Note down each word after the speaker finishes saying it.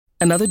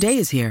Another day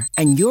is here,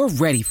 and you're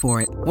ready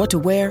for it. What to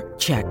wear?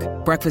 Check.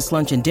 Breakfast,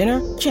 lunch, and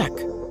dinner? Check.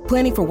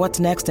 Planning for what's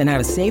next and how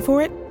to save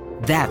for it?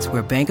 That's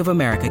where Bank of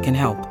America can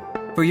help.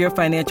 For your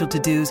financial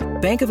to-dos,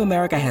 Bank of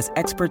America has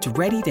experts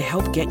ready to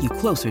help get you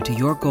closer to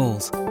your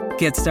goals.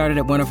 Get started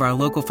at one of our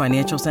local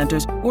financial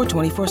centers or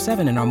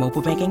 24/7 in our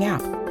mobile banking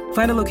app.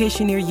 Find a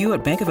location near you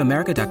at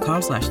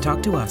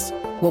bankofamerica.com/talktous.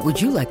 What would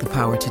you like the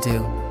power to do?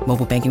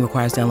 Mobile banking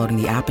requires downloading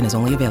the app and is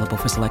only available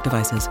for select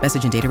devices.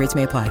 Message and data rates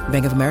may apply.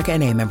 Bank of America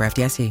N.A., member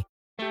FDIC.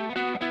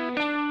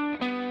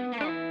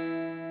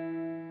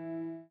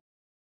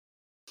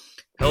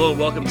 Hello and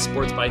welcome to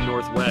Sports by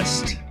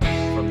Northwest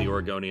from the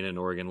Oregonian and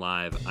Oregon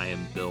Live. I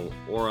am Bill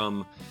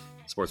Oram.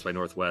 Sports by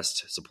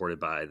Northwest, supported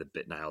by the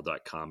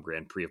BitNile.com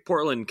Grand Prix of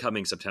Portland,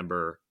 coming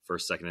September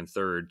 1st, 2nd, and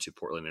 3rd to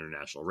Portland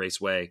International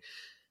Raceway.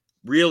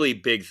 Really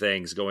big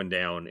things going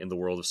down in the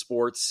world of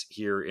sports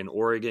here in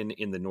Oregon,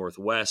 in the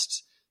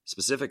Northwest.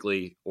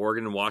 Specifically,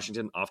 Oregon and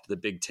Washington off to the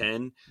Big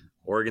Ten.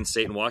 Oregon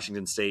State and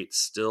Washington State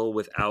still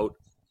without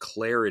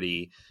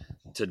clarity.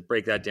 To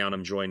break that down,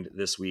 I'm joined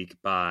this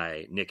week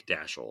by Nick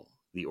Daschel,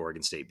 the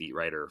Oregon State beat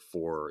writer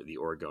for the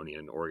Oregonian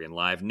and Oregon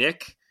Live.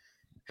 Nick,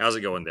 how's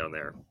it going down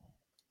there?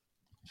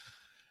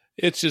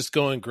 It's just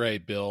going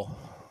great, Bill.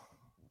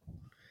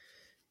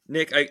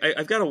 Nick,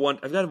 I've got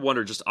to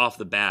wonder just off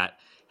the bat,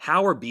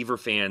 how are Beaver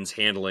fans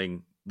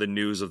handling the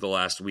news of the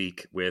last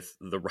week with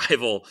the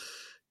rival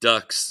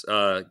Ducks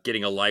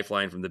getting a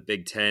lifeline from the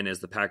Big Ten as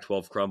the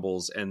Pac-12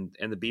 crumbles, and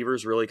the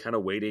Beavers really kind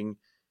of waiting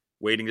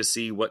to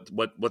see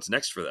what's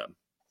next for them?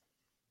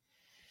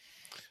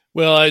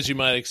 Well, as you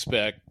might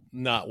expect,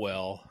 not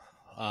well.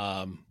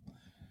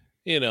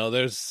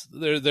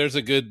 There's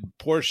a good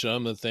portion of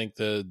them that think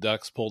the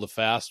Ducks pulled a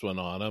fast one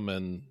on them,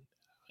 and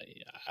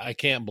I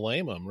can't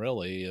blame them,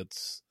 really.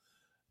 It's,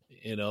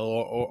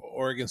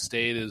 Oregon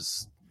State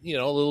is, a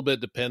little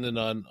bit dependent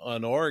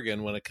on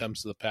Oregon when it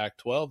comes to the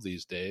Pac-12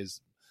 these days.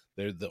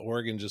 The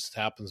Oregon just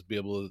happens to be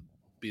able to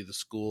be the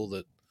school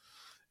that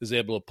is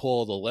able to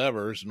pull the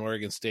levers, and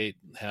Oregon State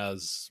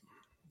has,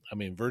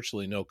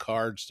 virtually no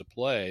cards to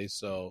play.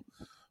 So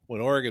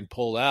when Oregon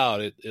pulled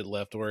out, it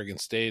left Oregon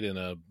State in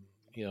a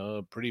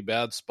pretty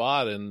bad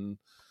spot, and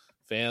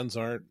fans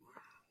aren't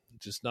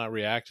just not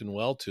reacting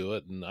well to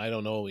it. And I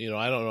don't know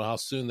how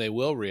soon they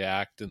will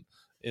react in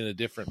a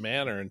different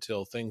manner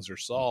until things are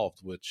solved,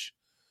 which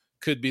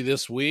could be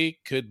this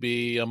week, could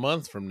be a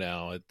month from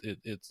now.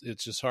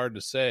 It's just hard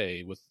to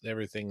say with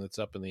everything that's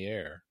up in the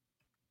air.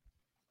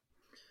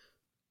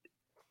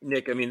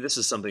 Nick, this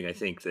is something I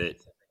think that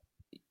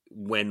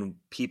when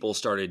people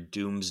started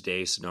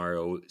doomsday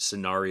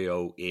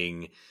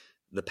scenarioing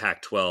the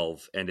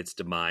Pac-12 and its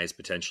demise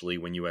potentially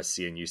when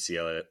USC and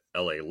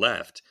UCLA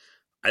left,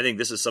 I think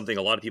this is something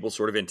a lot of people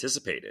sort of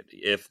anticipated.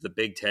 If the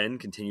Big Ten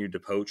continued to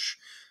poach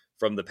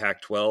from the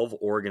Pac-12,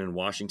 Oregon and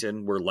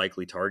Washington were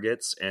likely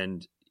targets.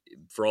 And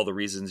for all the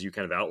reasons you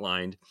kind of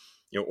outlined,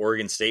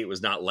 Oregon State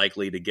was not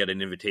likely to get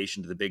an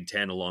invitation to the Big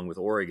Ten along with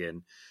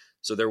Oregon.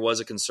 So there was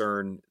a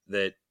concern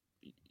that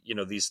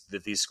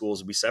these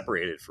schools would be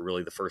separated for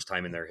really the first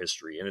time in their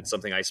history. And it's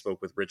something I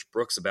spoke with Rich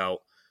Brooks about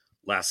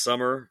last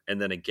summer.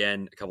 And then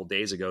again, a couple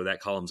days ago,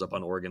 that column's up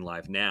on Oregon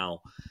Live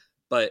now.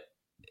 But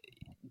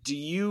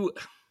when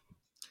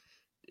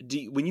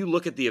you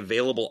look at the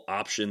available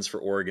options for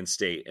Oregon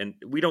State, and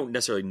we don't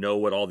necessarily know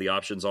what all the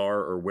options are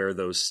or where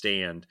those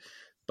stand,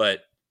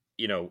 but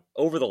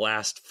over the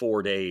last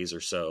 4 days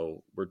or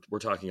so, we're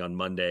talking on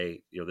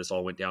Monday, this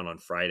all went down on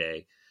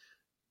Friday.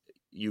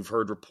 You've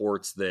heard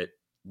reports that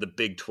the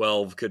Big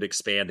 12 could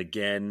expand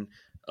again,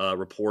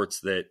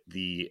 reports that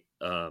the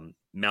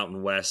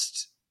Mountain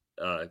West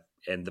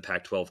and the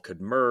Pac-12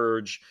 could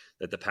merge,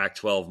 that the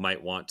Pac-12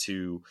 might want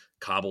to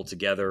cobble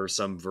together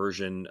some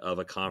version of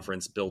a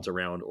conference built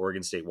around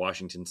Oregon State,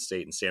 Washington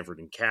State, and Stanford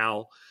and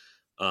Cal,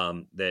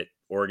 that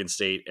Oregon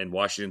State and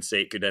Washington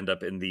State could end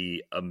up in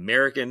the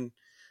American.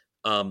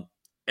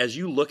 As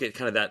you look at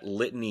kind of that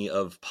litany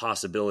of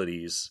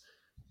possibilities,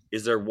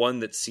 is there one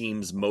that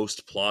seems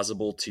most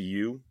plausible to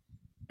you?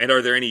 And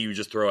are there any you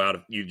just throw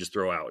out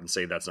and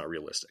say that's not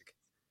realistic?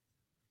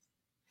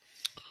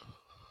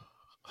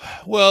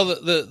 Well,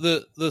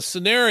 the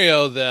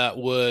scenario that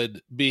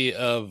would be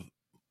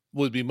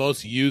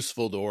most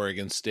useful to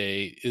Oregon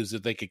State is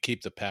that they could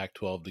keep the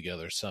Pac-12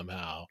 together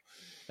somehow.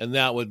 And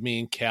that would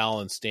mean Cal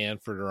and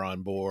Stanford are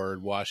on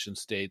board, Washington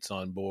State's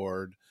on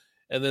board,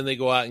 and then they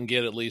go out and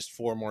get at least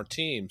 4 more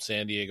teams: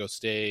 San Diego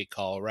State,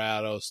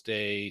 Colorado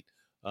State,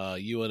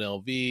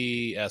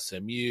 UNLV,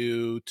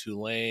 SMU,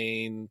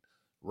 Tulane,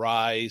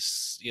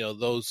 Rice,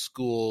 those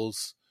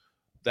schools.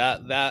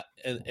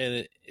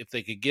 And if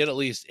they could get at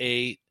least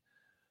 8,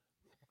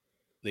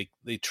 they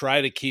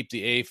try to keep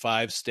the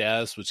A5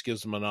 status, which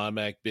gives them an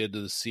automatic bid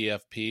to the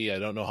CFP. I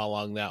don't know how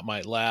long that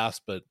might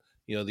last, but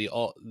the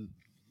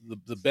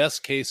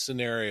best case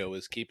scenario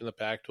is keeping the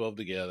Pac-12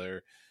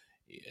 together,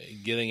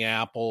 getting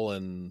Apple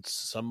and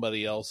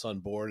somebody else on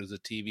board as a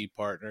TV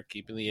partner,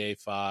 keeping the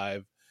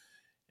A5,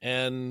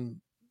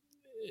 and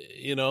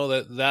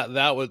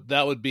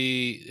that would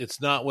be.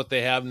 It's not what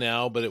they have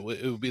now, but it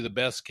would be the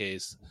best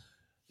case.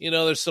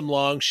 there's some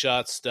long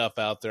shot stuff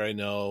out there. I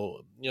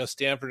know,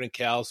 Stanford and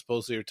Cal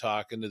supposedly are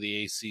talking to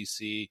the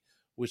ACC,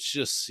 which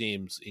just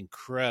seems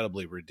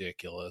incredibly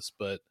ridiculous.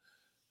 But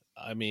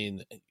I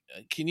mean,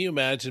 can you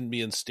imagine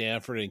being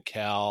Stanford and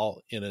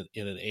Cal in an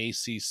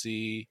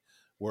ACC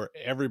where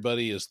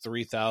everybody is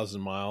 3,000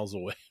 miles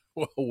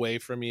away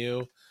from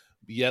you,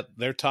 yet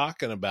they're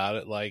talking about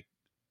it like,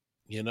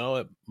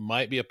 it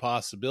might be a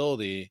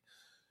possibility.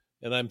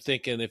 And I'm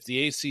thinking if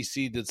the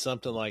ACC did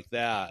something like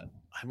that,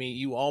 I mean,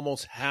 you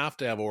almost have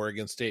to have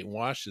Oregon State and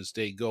Washington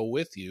State go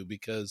with you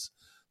because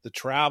the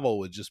travel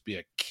would just be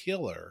a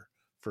killer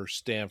for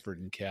Stanford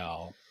and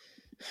Cal.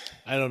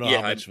 I don't know how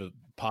Yeah, much of a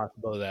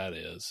possibility that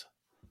is.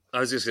 I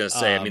was just going to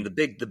say, I mean, the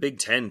Big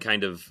Ten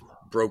kind of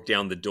broke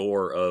down the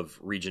door of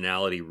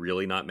regionality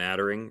really not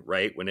mattering,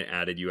 right? When it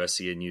added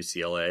USC and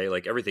UCLA,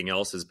 like everything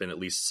else has been at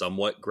least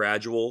somewhat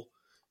gradual.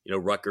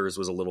 Rutgers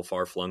was a little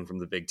far flung from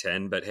the Big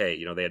Ten, but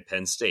hey, they had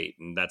Penn State,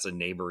 and that's a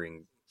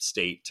neighboring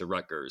state to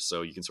Rutgers,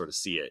 so you can sort of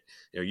see it.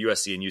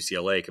 USC and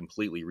UCLA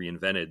completely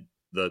reinvented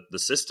the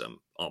system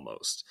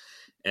almost,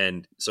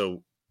 and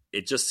so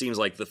it just seems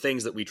like the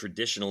things that we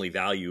traditionally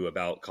value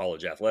about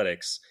college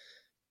athletics,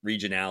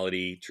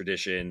 regionality,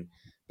 tradition,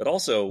 but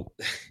also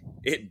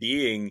it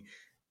being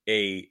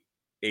a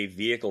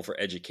vehicle for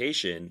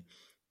education,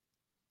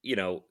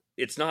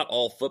 it's not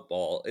all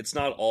football. It's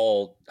not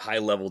all high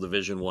level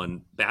Division I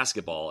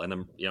basketball. And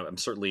I'm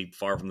certainly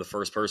far from the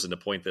first person to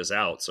point this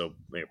out. So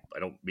I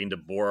don't mean to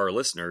bore our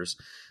listeners,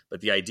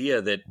 but the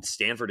idea that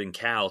Stanford and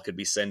Cal could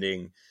be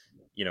sending,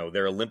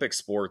 their Olympic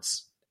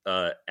sports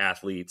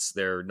athletes,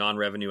 their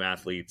non-revenue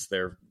athletes,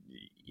 their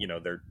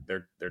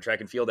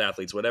track and field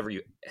athletes, what have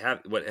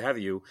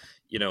you,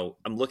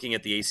 I'm looking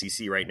at the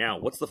ACC right now.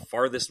 What's the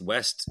farthest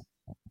west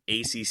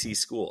ACC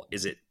school?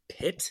 Is it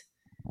Pitt?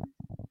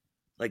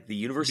 Like the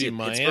University of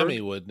Miami,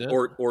 Pittsburgh, wouldn't it?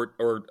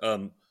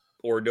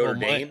 Or Notre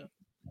Dame,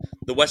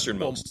 the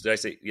westernmost. Did I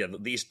say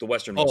the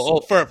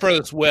westernmost?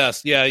 Furthest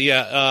west, yeah.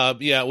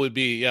 It would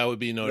be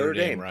Notre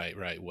Dame,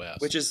 right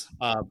west. Which is,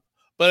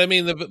 but I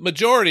mean, the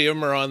majority of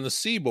them are on the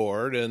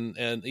seaboard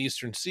and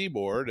eastern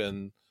seaboard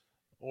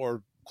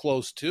or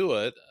close to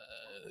it.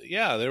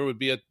 There would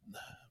be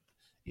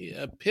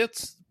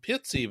Pitt's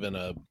even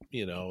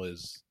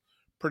is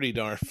pretty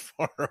darn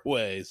far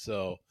away.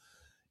 So.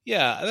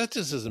 Yeah, that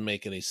just doesn't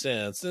make any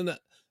sense. And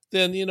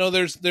then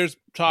there's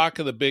talk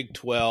of the Big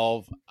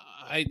 12.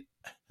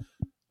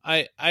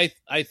 I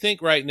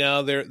think right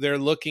now they're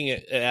looking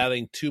at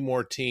adding 2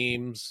 more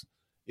teams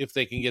if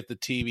they can get the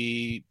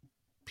TV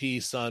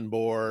piece on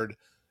board.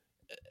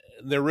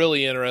 They're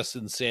really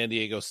interested in San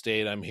Diego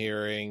State, I'm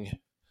hearing.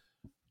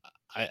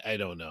 I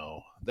don't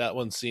know. That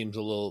one seems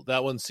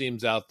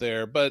out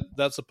there, but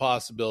that's a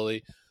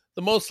possibility.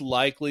 The most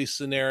likely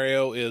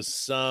scenario is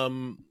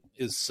some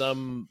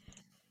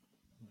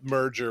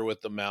merger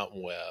with the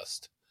Mountain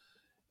West,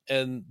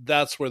 and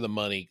that's where the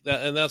money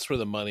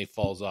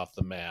falls off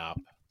the map.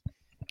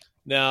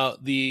 Now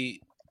the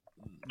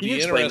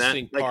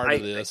interesting part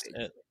of this.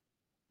 Can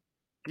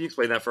you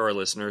explain that for our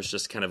listeners?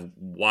 Just kind of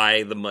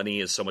why the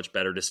money is so much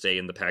better to stay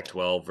in the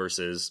Pac-12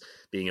 versus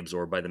being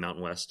absorbed by the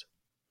Mountain West?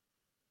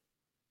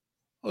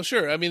 Well,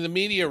 sure. I mean, the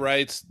media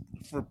rights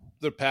for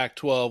the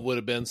Pac-12 would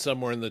have been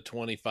somewhere in the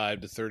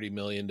 $25 to $30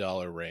 million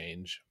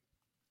range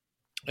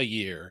a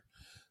year.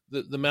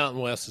 The Mountain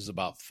West is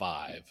about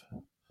 $5 million.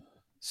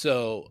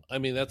 So, I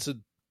mean, that's a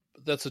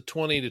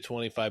 $20 to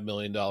 $25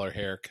 million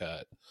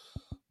haircut.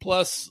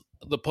 Plus,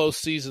 the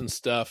postseason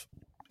stuff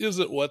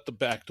isn't what the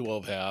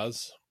Pac-12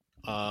 has.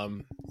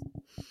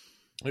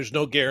 There's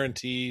no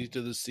guarantee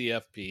to the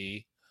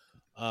CFP.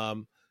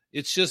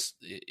 It's just,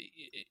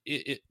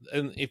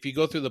 and if you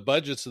go through the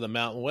budgets of the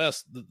Mountain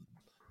West,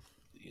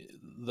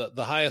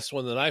 the highest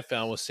one that I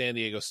found was San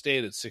Diego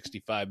State at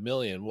 $65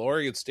 million. Well,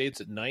 Oregon State's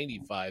at $95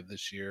 million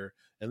this year,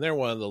 and they're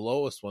one of the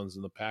lowest ones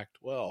in the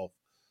Pac-12.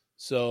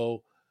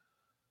 So,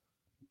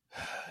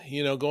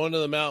 going to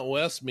the Mountain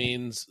West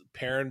means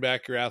paring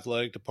back your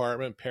athletic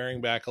department, paring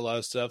back a lot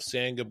of stuff,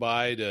 saying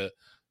goodbye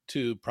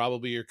to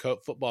probably your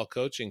football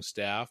coaching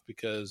staff,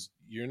 because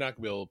you're not going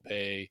to be able to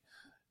pay,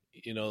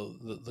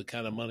 the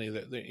kind of money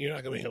that you're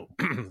not going to be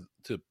able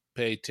to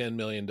pay $10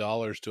 million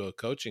to a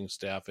coaching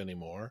staff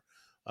anymore.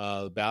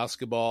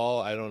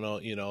 Basketball, I don't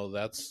know,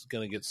 that's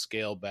going to get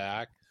scaled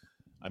back.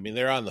 I mean,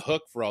 they're on the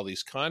hook for all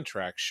these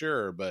contracts,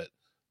 sure, but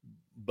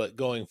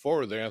going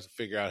forward, they're going to have to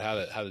figure out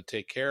how to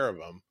take care of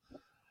them.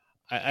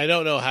 I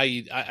don't know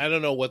I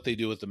don't know what they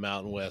do with the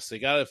Mountain West. They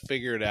got to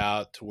figure it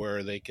out to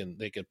where they can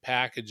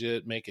package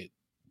it, make it,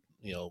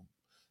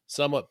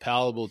 somewhat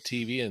palatable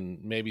TV,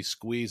 and maybe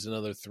squeeze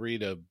another 3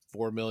 to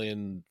 4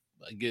 million,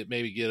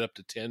 get up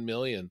to 10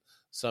 million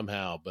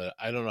somehow. But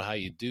I don't know how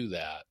you do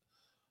that.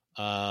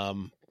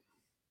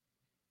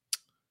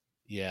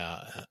 Yeah,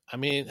 I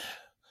mean,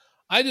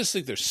 I just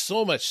think there's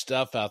so much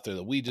stuff out there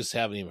that we just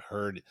haven't even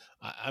heard.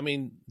 I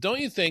mean, don't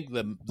you think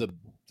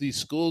these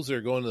schools that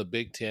are going to the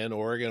Big Ten,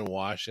 Oregon,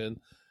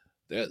 Washington,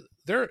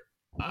 they're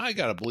I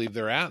gotta believe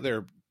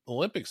their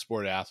Olympic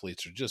sport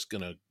athletes are just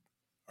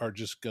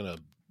gonna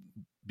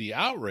be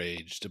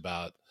outraged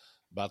about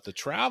about the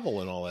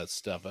travel and all that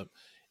stuff.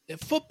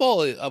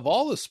 Football, of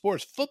all the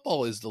sports,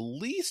 football is the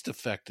least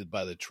affected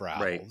by the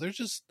travel. Right. There's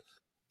just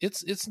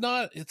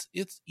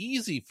it's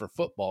easy for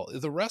football.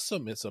 The rest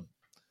of them,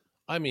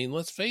 I mean,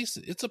 let's face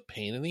it, it's a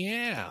pain in the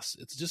ass.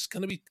 It's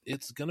going to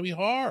be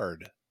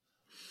hard.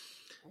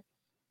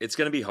 It's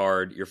going to be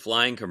hard. You're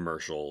flying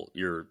commercial.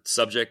 You're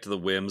subject to the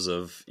whims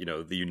of,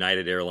 the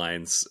United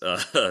Airlines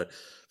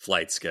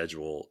flight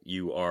schedule.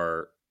 You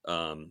are.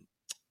 I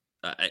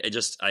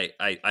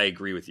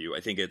agree with you. I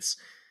think it's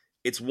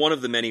one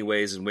of the many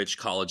ways in which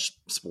college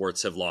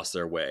sports have lost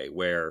their way,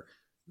 where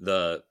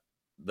the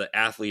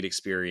athlete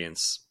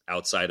experience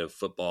outside of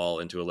football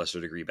and to a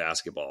lesser degree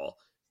basketball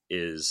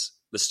is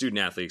the student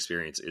athlete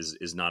experience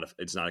is not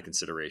a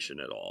consideration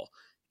at all.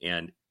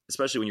 And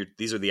especially when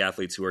these are the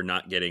athletes who are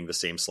not getting the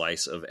same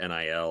slice of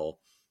NIL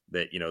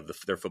that,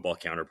 their football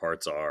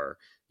counterparts are.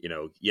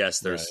 Yes,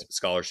 there's Right.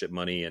 scholarship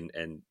money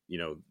and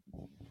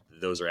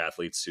those are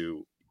athletes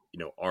who,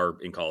 are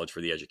in college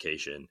for the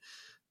education,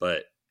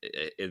 but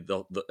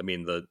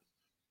the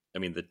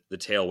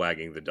tail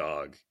wagging the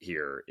dog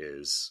here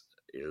is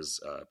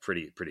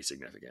pretty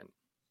significant.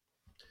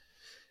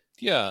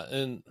 Yeah,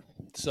 and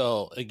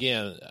so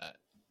again,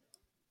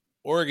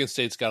 Oregon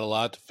State's got a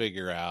lot to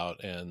figure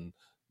out, and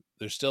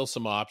there's still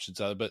some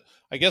options out. But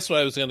I guess what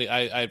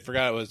I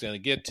forgot what I was going to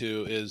get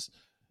to is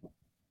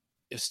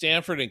if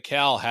Stanford and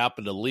Cal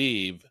happen to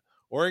leave,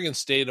 Oregon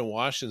State and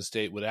Washington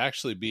State would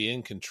actually be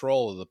in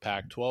control of the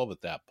Pac-12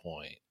 at that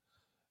point,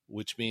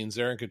 which means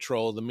they're in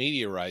control of the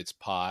media rights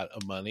pot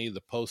of money,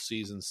 the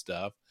postseason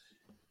stuff.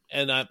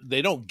 And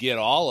they don't get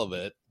all of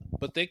it,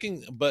 but they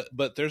can.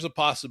 But there's a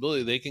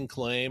possibility they can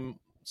claim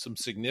some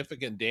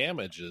significant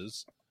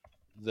damages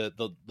that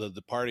the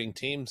departing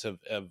teams have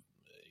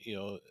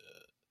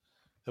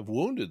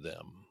wounded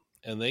them,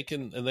 and they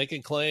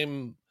can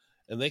claim,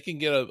 and they can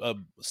get a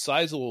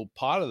sizable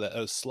pot of that,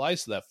 a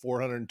slice of that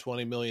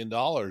 $420 million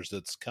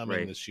that's coming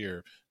Right. this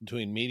year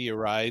between media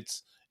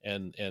rights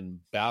and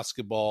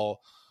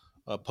basketball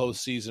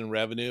postseason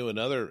revenue and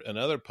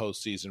other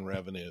postseason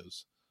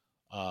revenues.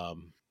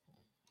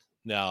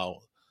 Now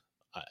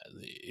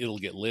it'll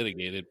get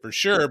litigated for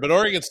sure, but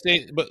Oregon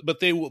State,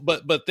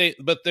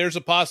 but there's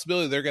a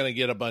possibility they're going to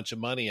get a bunch of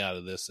money out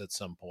of this at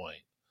some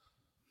point.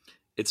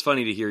 It's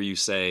funny to hear you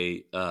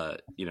say,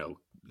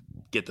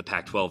 get the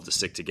Pac-12 to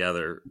stick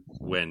together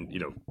when,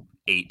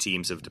 8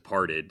 teams have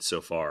departed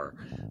so far.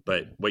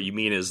 But what you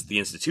mean is the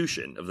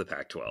institution of the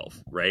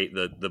Pac-12, right?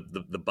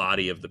 The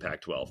body of the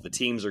Pac-12. The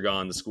teams are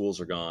gone, the schools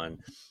are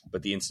gone,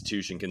 but the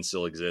institution can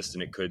still exist,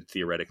 and it could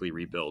theoretically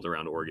rebuild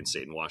around Oregon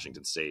State and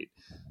Washington State,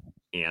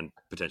 and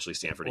potentially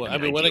Stanford. Well, I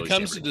mean, when it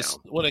comes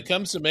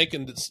to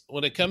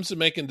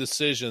making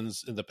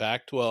decisions in the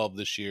Pac-12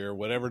 this year,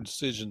 whatever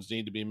decisions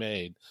need to be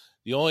made,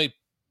 the only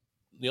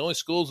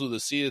schools with a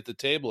seat at the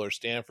table are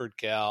Stanford,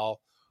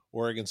 Cal,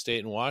 Oregon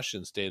State, and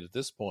Washington State at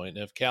this point.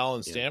 And if Cal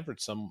and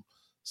Stanford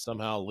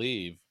somehow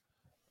leave,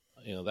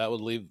 that would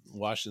leave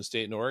Washington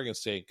State and Oregon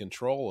State in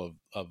control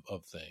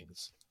of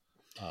things.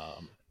 I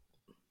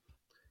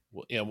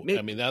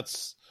mean,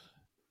 that's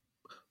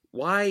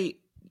why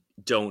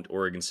don't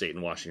Oregon State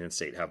and Washington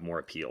State have more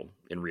appeal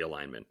in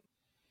realignment?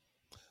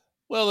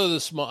 Well, they're the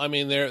small. I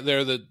mean, they're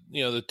the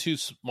the two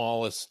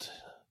smallest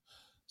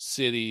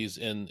cities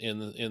in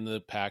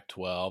the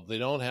Pac-12. They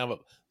don't have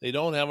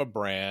a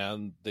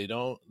brand. They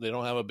don't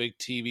have a big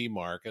TV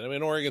market. I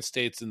mean, Oregon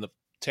State's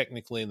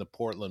technically in the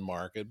Portland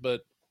market,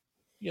 but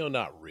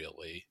not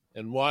really.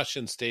 And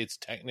Washington State's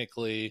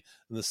technically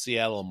in the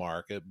Seattle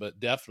market, but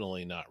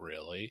definitely not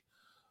really.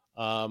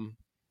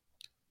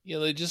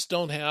 They just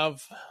don't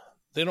have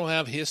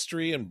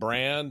history and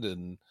brand,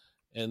 and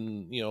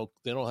they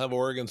don't have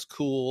Oregon's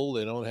cool.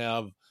 They don't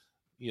have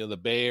the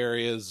Bay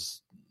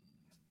Area's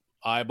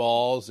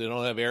eyeballs. They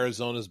don't have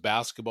Arizona's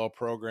basketball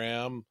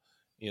program.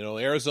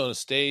 Arizona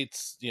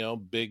State's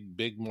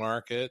big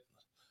market.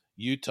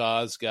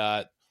 Utah's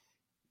got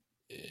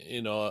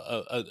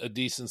a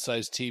decent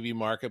sized TV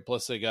market.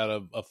 Plus they got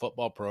a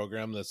football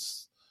program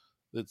that's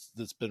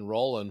been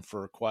rolling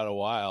for quite a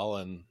while.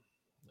 And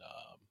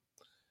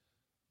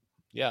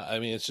I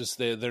mean, it's just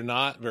they're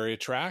not very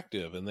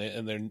attractive, and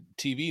their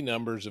TV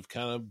numbers have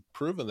kind of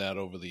proven that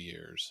over the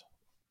years.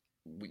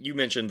 You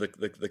mentioned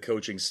the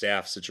coaching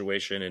staff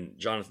situation, and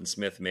Jonathan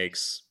Smith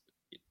makes,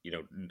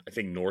 I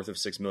think north of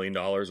 $6 million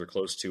or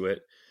close to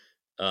it.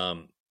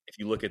 If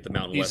you look at the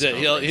Mountain West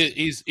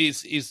Conference,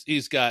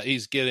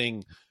 he's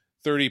getting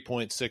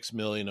 $30.6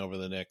 million over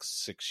the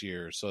next 6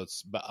 years, so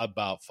it's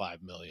about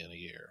 $5 million a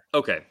year.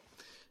 Okay,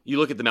 you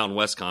look at the Mountain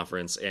West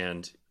Conference,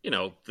 and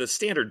the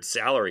standard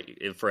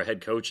salary for a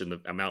head coach in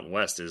the Mountain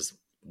West is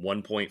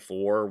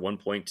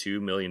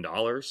 $1.2 million.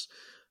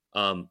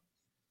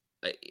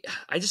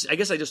 I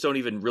guess I just don't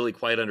even really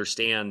quite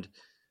understand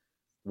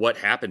what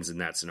happens in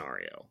that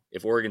scenario.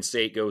 If Oregon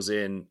State goes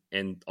in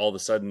and all of a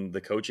sudden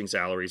the coaching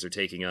salaries are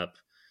taking up,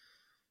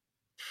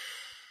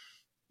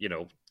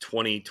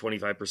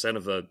 20-25%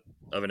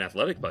 of an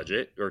athletic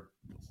budget, or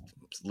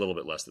a little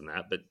bit less than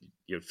that, but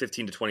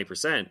 15 to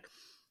 20%,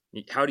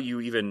 how do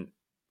you even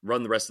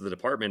run the rest of the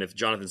department if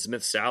Jonathan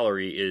Smith's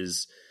salary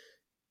is,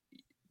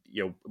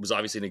 was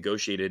obviously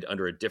negotiated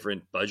under a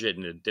different budget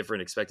and a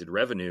different expected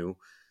revenue?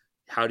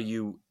 How do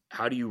you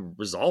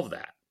resolve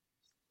that?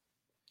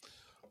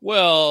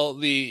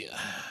 Well,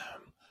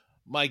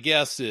 my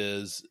guess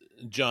is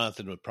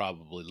Jonathan would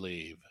probably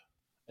leave,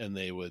 and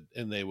they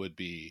would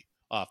be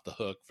off the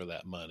hook for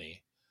that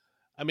money.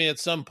 I mean, at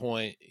some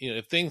point,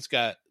 if things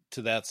got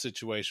to that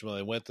situation when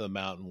they went to the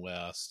Mountain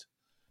West,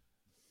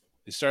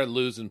 they started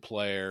losing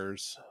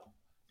players.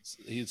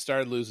 He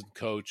started losing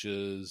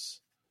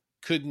coaches.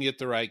 Couldn't get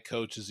the right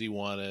coaches he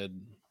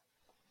wanted.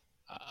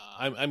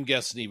 I'm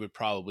guessing he would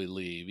probably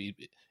leave.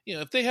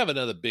 If they have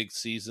another big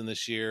season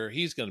this year,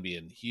 he's going to be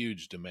in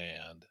huge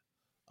demand.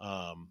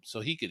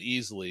 So he could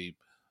easily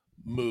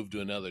move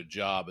to another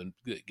job and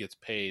gets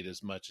paid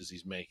as much as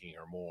he's making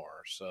or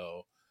more.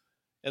 So,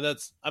 and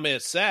it's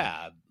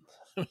sad.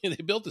 I mean,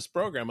 they built this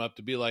program up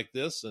to be like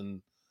this,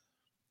 and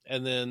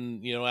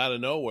then, out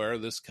of nowhere,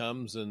 this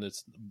comes, and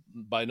it's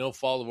by no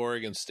fault of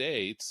Oregon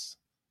State's.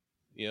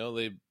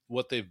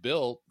 What they've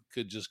built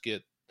could just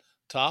get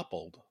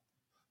toppled.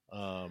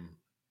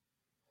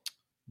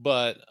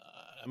 But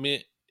I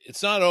mean,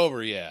 it's not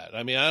over yet.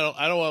 I mean, I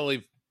don't want to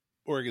leave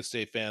Oregon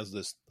State fans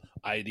this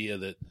idea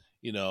that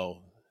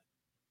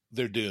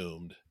they're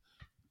doomed.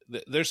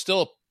 There's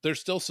still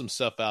some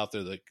stuff out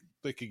there that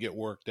could get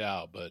worked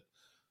out, but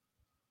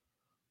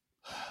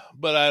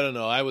I don't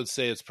know. I would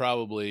say it's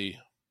probably,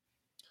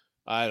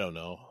 I don't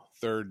know,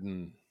 third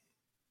and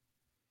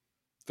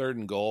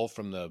goal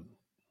from the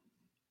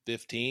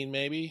 15,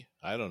 maybe.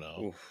 I don't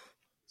know. Oof.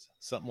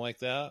 Something like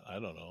that. I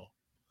don't know.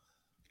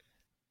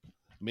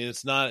 I mean,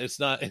 it's not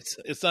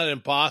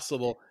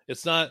impossible.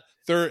 It's not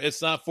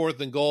fourth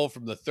and goal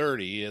from the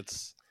 30.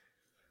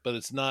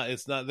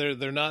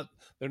 They're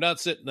not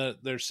sitting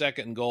at their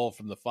second and goal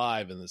from the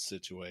 5 in this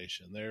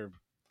situation. They're,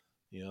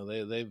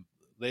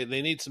 they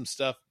need some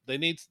stuff. They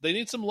need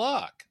some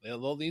luck.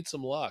 They'll need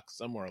some luck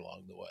somewhere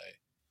along the way.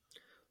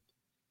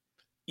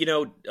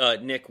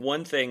 Nick,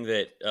 one thing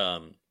that,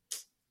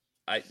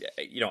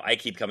 I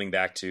keep coming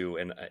back to,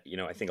 and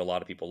I think a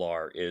lot of people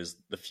are, is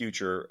the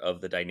future of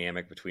the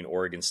dynamic between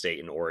Oregon State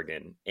and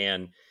Oregon.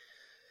 And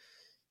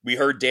we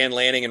heard Dan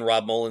Lanning and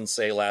Rob Mullins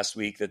say last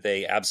week that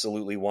they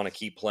absolutely want to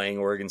keep playing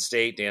Oregon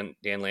State. Dan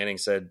Lanning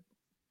said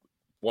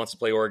wants to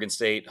play Oregon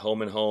State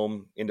home and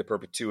home into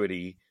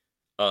perpetuity.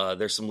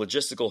 There's some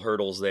logistical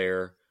hurdles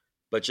there,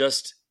 but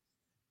just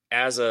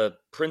as a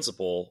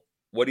principle,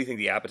 what do you think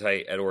the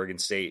appetite at Oregon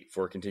State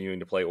for continuing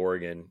to play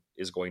Oregon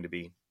is going to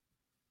be?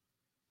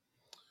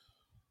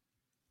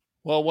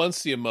 Well,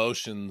 once the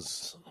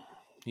emotions,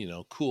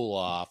 cool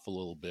off a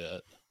little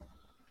bit,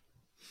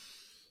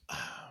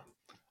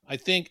 I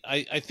think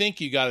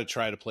you got to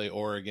try to play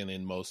Oregon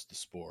in most of the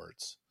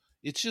sports.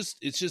 It's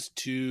just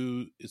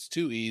too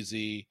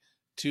easy,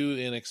 too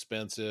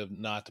inexpensive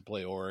not to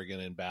play Oregon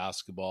in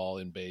basketball,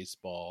 in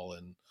baseball,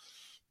 and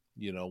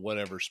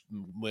whatever,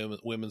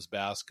 women's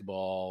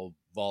basketball,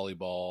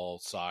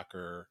 volleyball,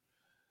 soccer.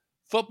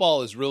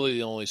 Football is really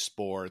the only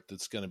sport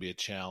that's going to be a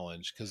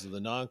challenge because of the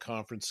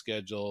non-conference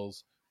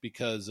schedules,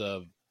 because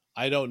of,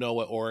 I don't know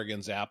what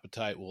Oregon's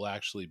appetite will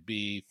actually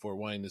be for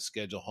wanting to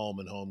schedule home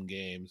and home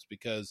games.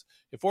 Because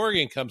if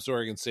Oregon comes to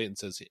Oregon State and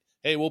says,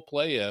 hey, we'll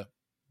play you,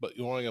 but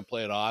you're only going to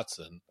play at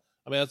Autzen,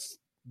 I mean,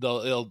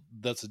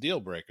 that's a deal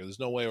breaker. There's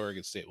no way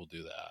Oregon State will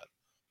do that.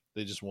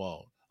 They just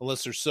won't,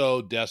 unless they're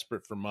so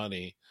desperate for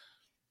money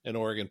and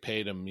Oregon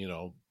paid them,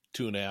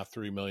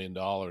 $2.5-3 million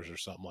or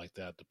something like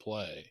that to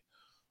play.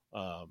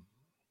 The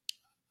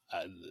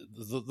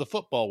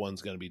football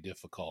one's going to be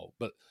difficult,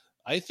 but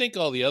I think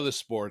all the other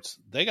sports,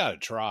 they got to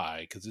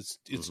try, because it's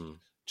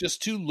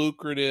just too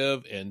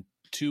lucrative and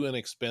too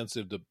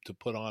inexpensive to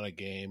put on a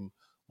game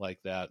like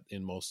that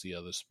in most of the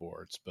other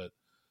sports. But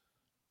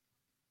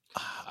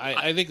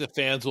I think the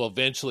fans will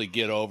eventually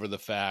get over the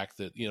fact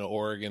that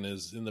Oregon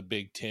is in the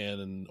Big Ten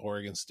and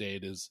Oregon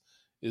State is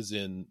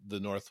in the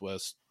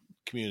Northwest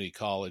Community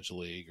College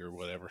League or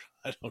whatever.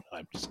 I don't know.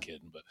 I'm just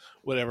kidding, but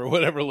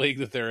whatever league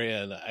that they're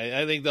in,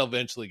 I think they'll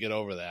eventually get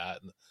over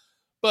that.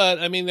 But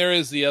I mean, there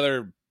is the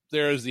other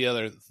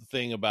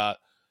thing about,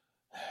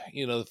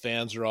 the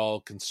fans are all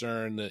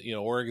concerned that,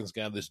 Oregon's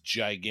got this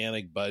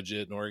gigantic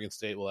budget and Oregon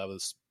State will have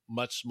this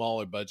much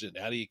smaller budget.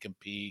 How do you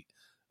compete?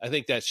 I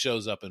think that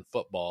shows up in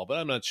football, but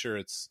I'm not sure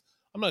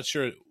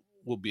it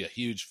will be a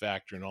huge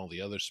factor in all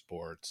the other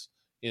sports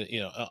in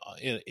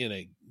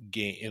a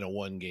game, in a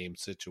one game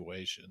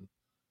situation.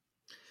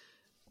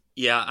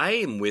 Yeah, I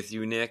am with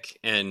you, Nick.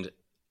 And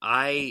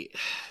I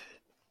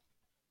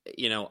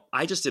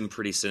just am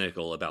pretty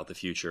cynical about the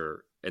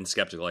future, and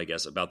skeptical, I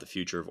guess, about the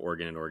future of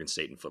Oregon and Oregon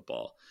State in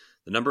football.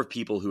 The number of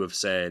people who have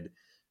said,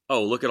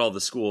 oh, look at all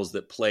the schools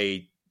that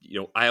play,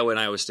 Iowa and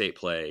Iowa State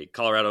play,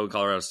 Colorado and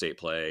Colorado State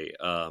play.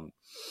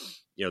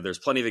 There's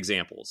plenty of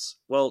examples.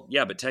 Well,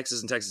 yeah, but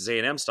Texas and Texas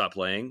A&M stopped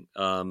playing,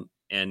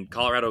 and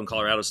Colorado and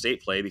Colorado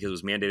State play because it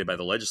was mandated by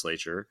the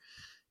legislature.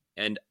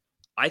 And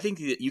I think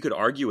that you could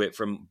argue it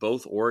from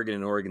both Oregon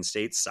and Oregon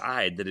State's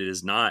side that it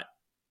is not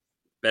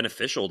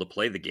beneficial to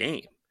play the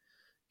game.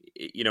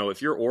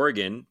 if you're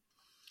Oregon,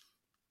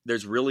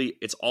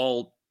 it's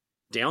all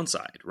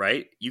downside,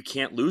 right? You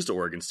can't lose to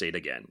Oregon State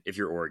again if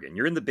you're Oregon.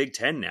 You're in the Big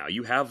Ten now.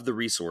 You have the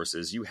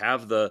resources. You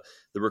have the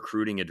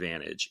recruiting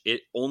advantage.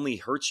 It only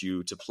hurts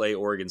you to play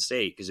Oregon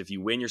State because if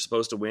you win, you're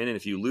supposed to win, and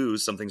if you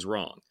lose, something's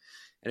wrong.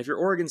 And if you're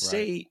Oregon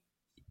State,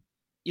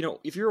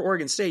 if you're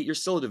Oregon State, you're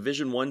still a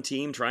Division I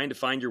team trying to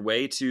find your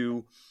way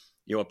to,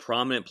 a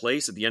prominent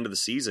place at the end of the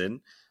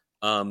season.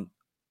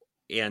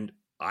 And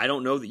I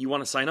don't know that you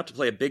want to sign up to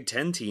play a Big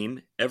Ten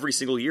team every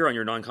single year on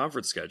your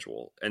non-conference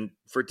schedule and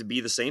for it to be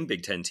the same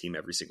Big Ten team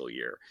every single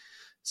year.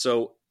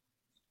 So,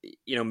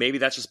 maybe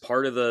that's just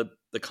part of the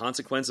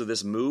consequence of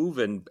this move,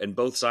 and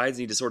both sides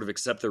need to sort of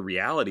accept their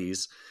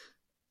realities.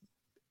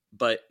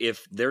 But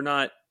if they're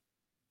not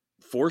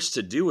forced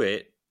to do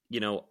it,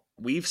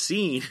 we've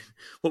seen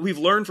what we've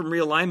learned from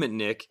realignment,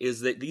 Nick,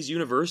 is that these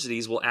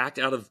universities will act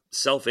out of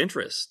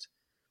self-interest.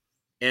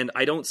 And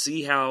I don't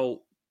see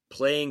how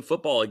playing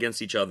football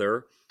against each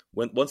other,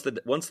 once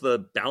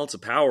the balance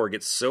of power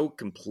gets so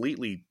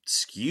completely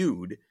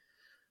skewed,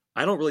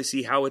 I don't really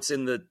see how it's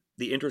in the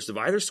interest of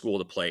either school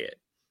to play it,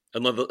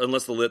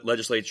 unless the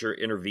legislature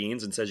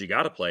intervenes and says you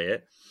got to play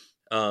it.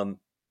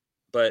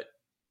 But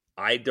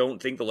I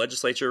don't think the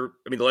legislature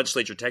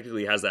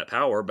technically has that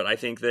power, but I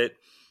think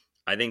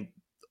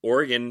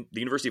Oregon,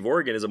 the University of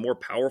Oregon, is a more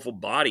powerful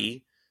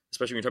body,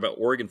 especially when you talk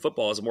about Oregon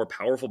football, is a more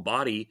powerful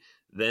body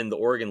than the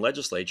Oregon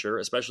legislature,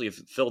 especially if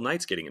Phil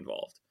Knight's getting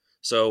involved.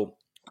 So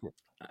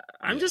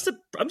I'm just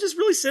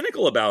really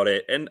cynical about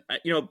it. And,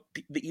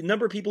 the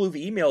number of people who've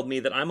emailed me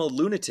that I'm a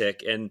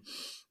lunatic, and,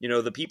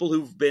 the people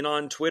who've been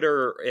on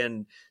Twitter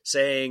and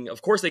saying,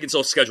 of course they can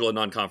still schedule a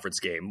non-conference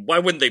game. Why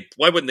wouldn't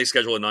they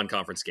schedule a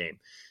non-conference game?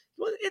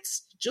 Well,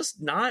 it's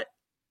just not,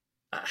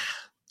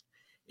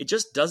 it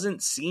just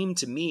doesn't seem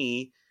to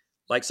me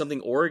like something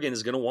Oregon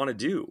is going to want to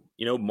do,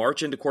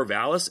 march into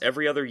Corvallis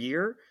every other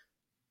year.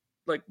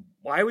 Like,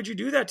 why would you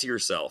do that to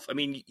yourself? I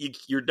mean,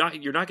 you're not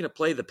going to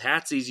play the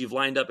patsies you've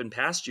lined up in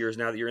past years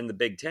now that you're in the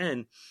Big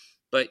Ten,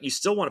 but you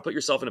still want to put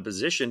yourself in a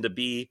position to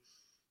be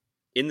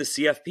in the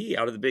CFP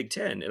out of the Big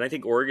Ten. And I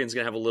think Oregon's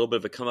going to have a little bit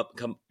of a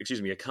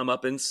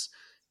comeuppance,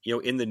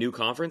 in the new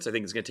conference. I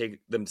think it's going to take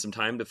them some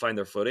time to find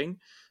their footing,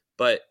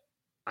 but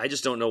I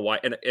just don't know why.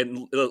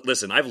 And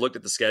listen, I've looked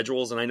at the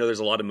schedules, and I know there's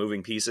a lot of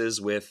moving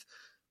pieces with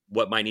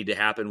what might need to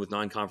happen with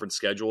non-conference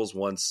schedules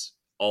once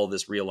all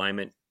this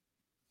realignment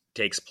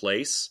takes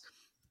place.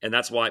 And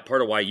that's why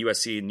part of why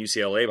USC and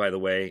UCLA, by the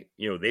way,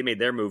 they made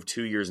their move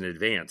 2 years in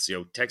advance.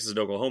 Texas and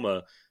Oklahoma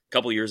a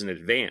couple years in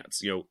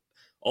advance.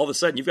 All of a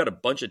sudden you've got a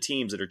bunch of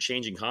teams that are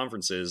changing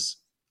conferences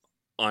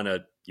on a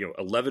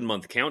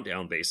 11-month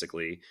countdown.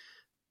 Basically,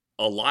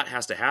 a lot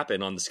has to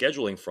happen on the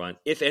scheduling front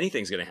if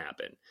anything's going to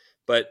happen.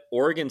 But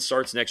Oregon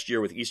starts next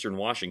year with Eastern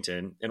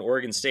Washington, and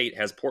Oregon State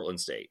has Portland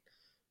State.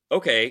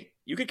 Okay,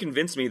 you could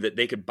convince me that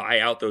they could buy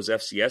out those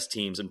FCS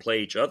teams and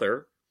play each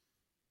other,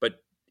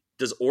 but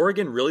does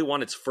Oregon really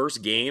want its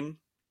first game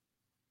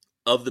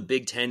of the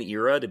Big Ten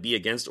era to be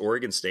against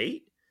Oregon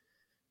State?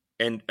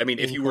 And I mean,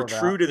 if you were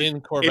true to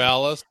in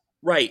Corvallis,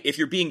 right? If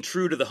you're being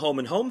true to the home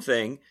and home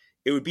thing,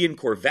 it would be in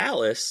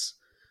Corvallis,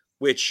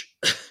 which,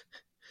 if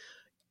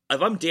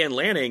I'm Dan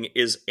Lanning,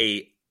 is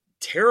a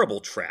terrible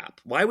trap.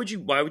 Why would you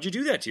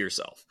do that to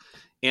yourself?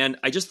 And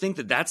I just think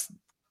that that's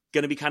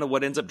going to be kind of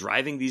what ends up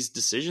driving these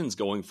decisions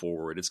going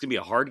forward. It's going to be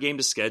a hard game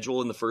to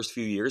schedule in the first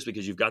few years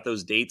because you've got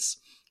those dates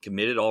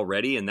committed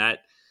already. And that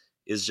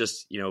is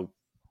just,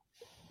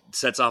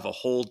 sets off a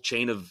whole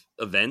chain of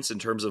events in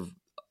terms of,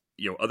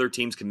 other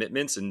teams'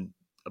 commitments and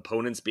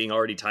opponents being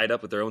already tied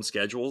up with their own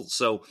schedule.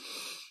 So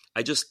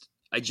I just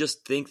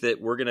think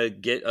that we're going to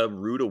get a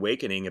rude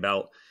awakening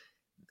about,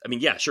 I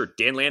mean, yeah, sure.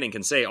 Dan Lanning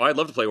can say, "Oh, I'd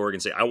love to play Oregon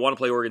State. I want to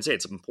play Oregon State.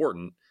 It's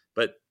important."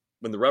 But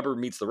when the rubber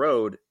meets the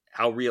road,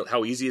 how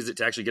easy is it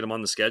to actually get them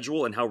on the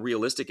schedule, and how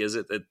realistic is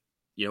it that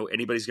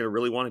anybody's going to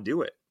really want to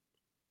do it?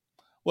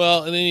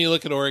 Well, and then you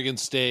look at Oregon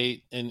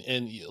State,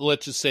 and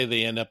let's just say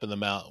they end up in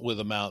with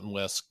a Mountain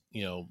West,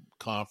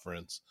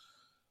 conference.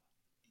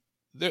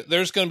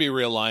 There's going to be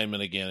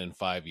realignment again in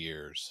 5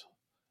 years.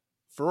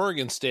 For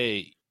Oregon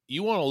State,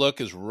 you want to look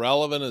as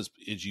relevant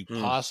as you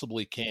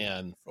possibly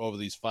can over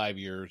these 5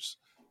 years.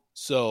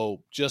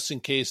 So just in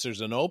case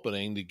there's an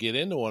opening to get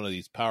into one of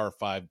these Power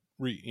 5,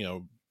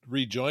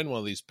 rejoin one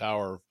of these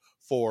Power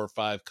 4 or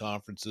 5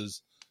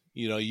 conferences,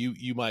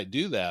 you might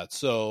do that.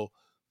 So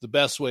the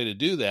best way to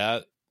do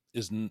that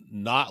is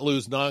not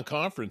lose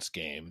non-conference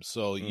games.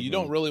 So you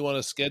don't really want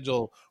to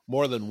schedule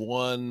more than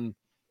one,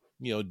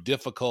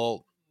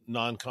 difficult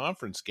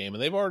non-conference game.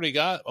 And they've already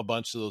got a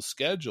bunch of those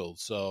scheduled.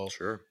 So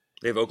sure.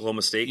 They have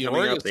Oklahoma State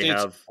coming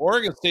up.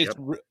 Oregon State's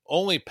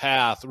only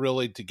path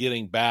really to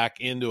getting back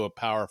into a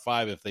Power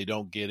 5 if they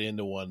don't get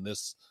into one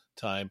this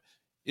time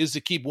is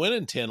to keep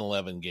winning 10,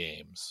 11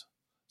 games.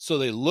 So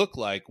they look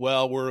like,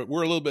 well, we're a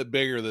little bit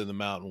bigger than the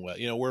Mountain West.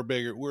 We're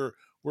bigger. We're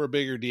a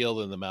bigger deal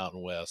than the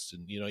Mountain West,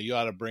 and you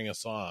ought to bring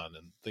us on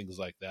and things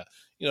like that.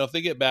 If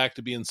they get back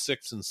to being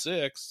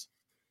 6-6,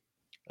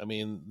 I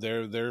mean,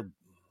 they're going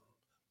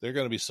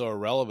to be so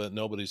irrelevant,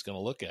 nobody's going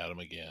to look at them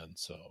again.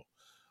 So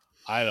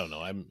I don't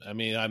know.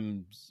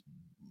 I'm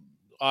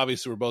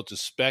obviously we're both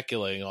just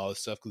speculating all this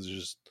stuff because there's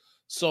just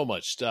so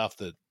much stuff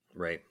that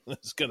Right.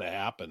 is going to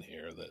happen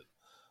here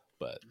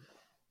but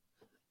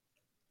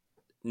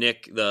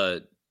Nick,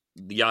 the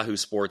Yahoo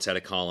Sports had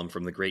a column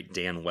from the great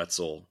Dan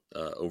Wetzel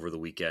over the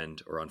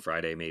weekend or on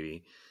Friday,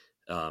 maybe.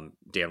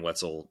 Dan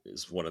Wetzel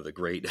is one of the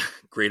great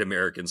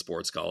American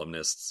sports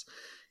columnists.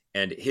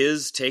 And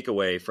his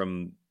takeaway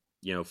from,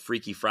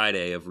 Freaky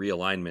Friday of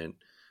realignment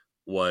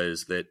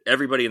was that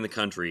everybody in the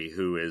country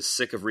who is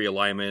sick of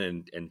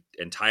realignment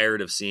and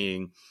tired of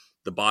seeing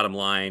the bottom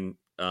line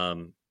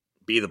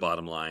be the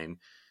bottom line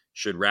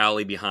should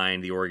rally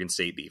behind the Oregon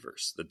State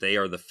Beavers, that they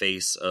are the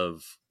face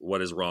of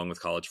what is wrong with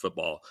college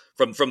football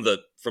from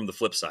the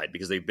flip side,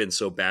 because they've been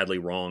so badly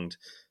wronged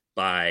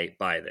by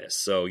this.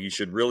 So you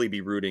should really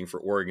be rooting for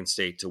Oregon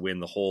State to win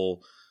the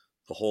whole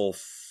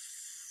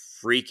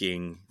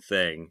freaking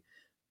thing.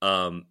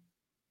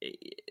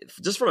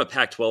 Just from a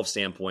Pac-12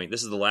 standpoint,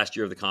 this is the last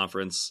year of the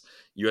conference.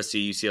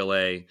 USC,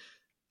 UCLA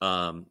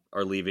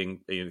are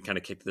leaving, kind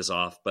of kick this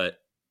off. But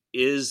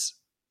is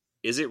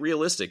it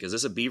realistic? Is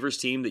this a Beavers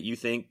team that you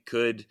think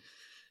could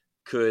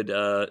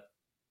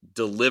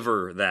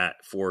deliver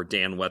that for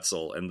Dan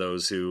Wetzel and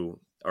those who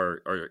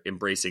are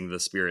embracing the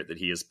spirit that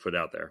he has put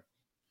out there?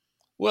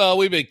 Well,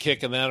 we've been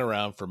kicking that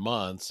around for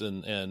months,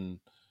 and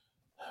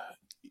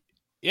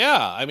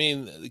yeah, I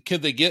mean,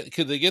 could they get the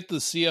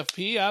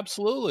CFP?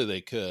 Absolutely,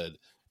 they could.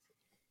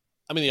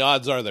 I mean, the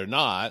odds are they're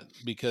not,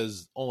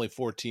 because only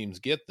 4 teams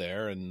get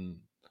there, and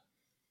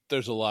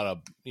there's a lot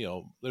of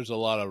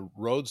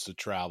roads to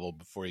travel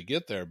before you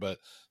get there. But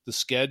the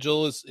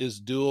schedule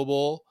is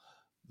doable.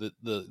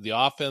 The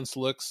offense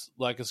looks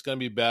like it's going to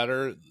be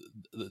better.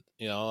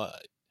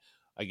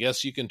 I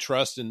guess you can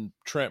trust in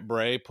Trent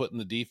Bray putting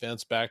the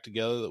defense back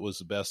together that was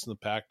the best in the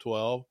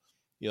Pac-12.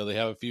 They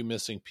have a few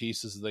missing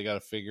pieces that they got to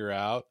figure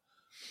out.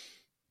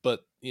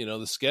 But,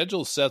 the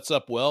schedule sets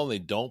up well, and they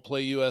don't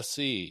play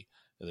USC.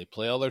 And they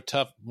play all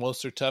most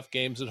of their tough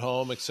games at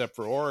home except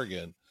for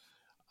Oregon.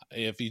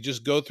 If you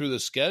just go through the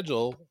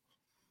schedule,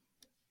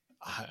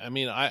 I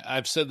mean,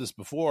 I've said this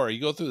before.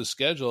 You go through the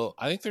schedule,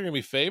 I think they're going to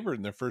be favored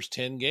in their first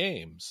 10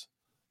 games.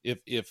 If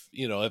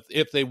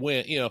they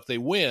win, if they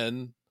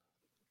win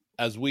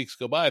as weeks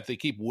go by, if they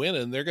keep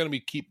winning, they're going to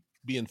keep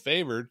being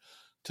favored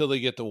till they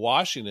get to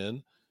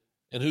Washington.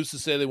 And who's to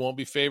say they won't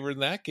be favored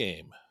in that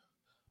game?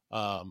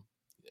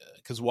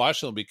 Because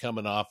Washington will be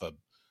coming off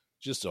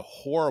just a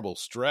horrible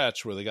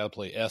stretch where they got to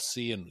play SC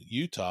and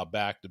Utah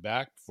back to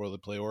back before they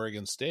play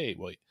Oregon State.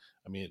 Well,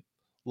 I mean,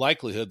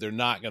 likelihood they're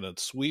not going to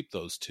sweep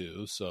those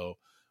two. So,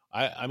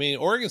 I mean,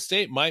 Oregon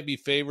State might be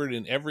favored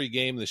in every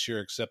game this year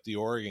except the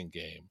Oregon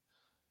game.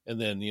 And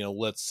then,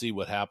 let's see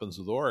what happens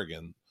with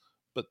Oregon.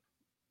 But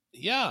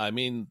yeah, I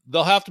mean,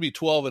 they'll have to be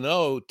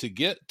 12-0 to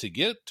get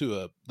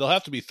to they'll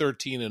have to be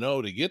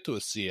 13-0 to get to a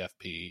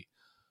CFP.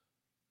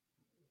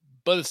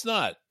 But it's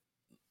not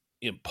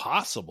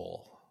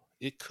impossible.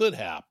 It could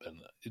happen.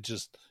 It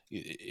just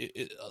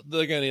they're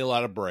going to need a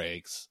lot of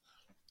breaks.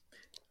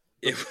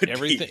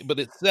 But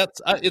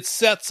it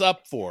sets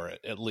up for it.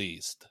 At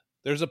least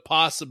there's a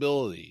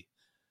possibility.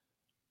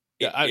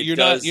 You're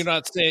not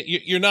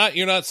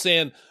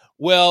saying,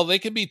 well, they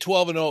could be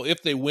 12-0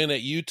 if they win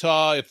at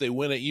Utah, if they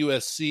win at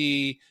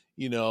USC.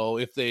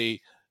 If they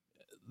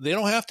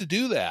don't have to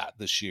do that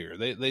this year.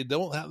 They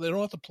don't have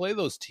to play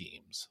those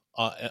teams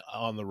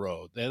on the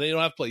road, and they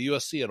don't have to play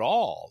USC at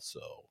all. So.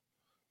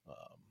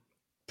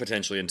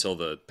 Potentially until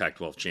the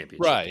Pac-12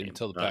 championship. Right, game.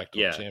 until the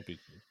Pac-12 championship.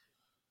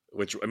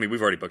 Which, I mean,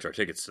 we've already booked our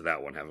tickets to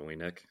that one, haven't we,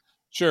 Nick?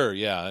 Sure,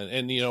 yeah.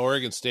 And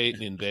Oregon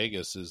State in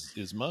Vegas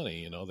is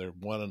money. They're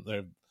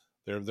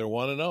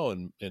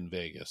 1-0 in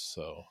Vegas.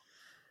 So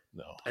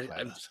no. I'm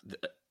trying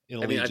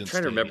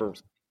to remember.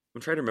 I'm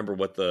trying to remember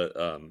what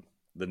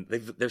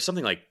there's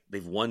something like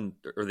they've won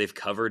or they've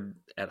covered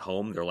at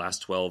home their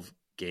last 12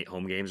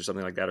 home games or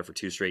something like that, or for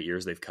 2 straight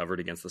years they've covered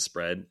against the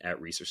spread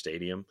at Reser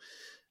Stadium.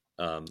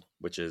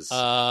 Which is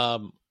I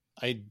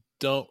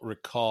don't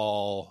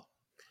recall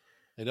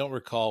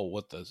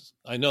what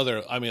I know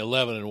they're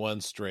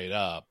 11-1 straight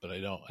up, but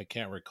I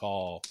can't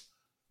recall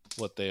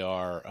what they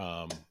are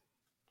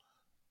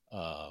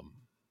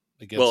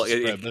against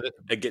the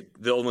spread.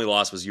 The only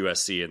loss was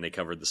USC, and they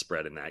covered the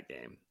spread in that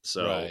game.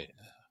 So right.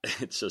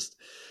 It's just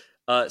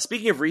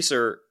speaking of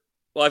Reser,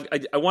 well,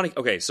 I want to.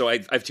 Okay, so I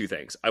have 2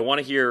 things. I want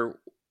to hear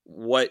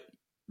what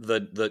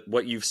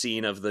what you've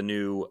seen of the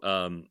new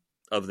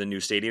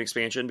stadium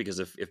expansion, because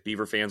if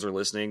Beaver fans are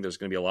listening, there's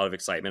going to be a lot of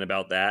excitement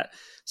about that.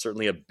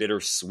 Certainly a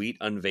bittersweet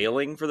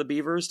unveiling for the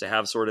Beavers to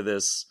have sort of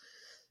this,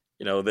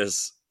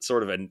 this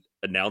sort of an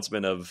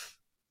announcement of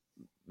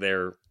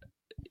their,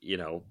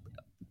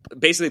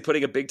 basically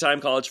putting a big time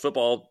college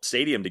football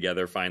stadium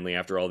together finally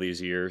after all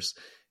these years,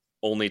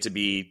 only to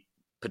be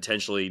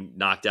potentially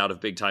knocked out of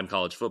big time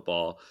college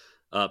football.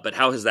 But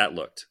how has that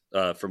looked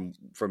from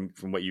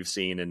what you've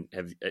seen, and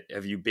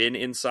have you been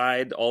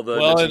inside all the?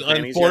 Well,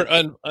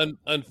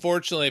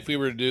 unfortunately, if we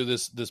were to do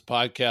this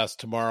podcast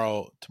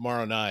tomorrow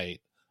night,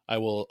 I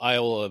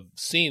will have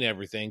seen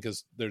everything,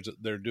 because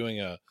they're doing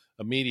a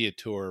a media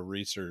tour of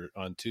research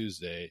on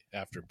Tuesday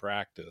after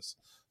practice,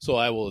 so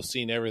I will have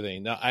seen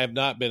everything. Now, I have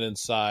not been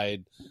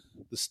inside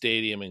the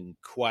stadium in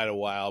quite a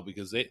while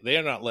because they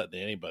are not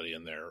letting anybody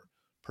in there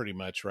pretty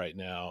much right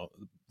now.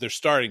 They're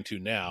starting to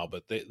now,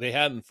 but they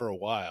hadn't for a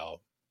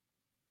while.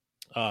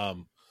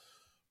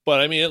 But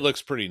I mean, it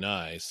looks pretty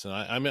nice, and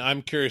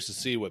I'm curious to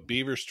see what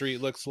Beaver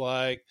Street looks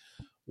like,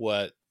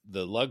 what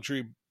the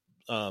luxury,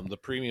 the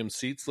premium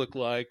seats look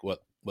like, what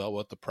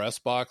the press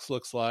box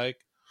looks like.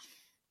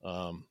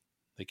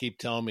 They keep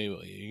telling me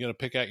you're going to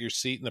pick out your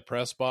seat in the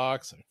press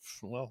box.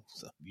 Well,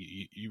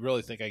 you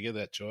really think I get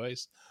that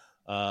choice?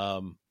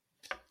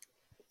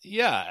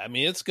 Yeah, I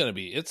mean, it's gonna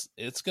be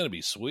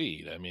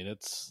sweet. I mean,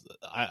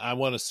 I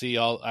want to see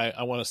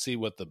I want to see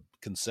what the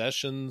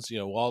concessions,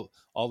 all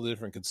the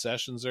different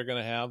concessions they're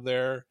going to have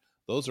there.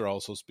 Those are all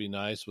supposed to be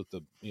nice with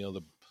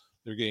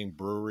they're getting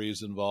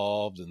breweries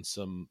involved and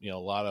some, a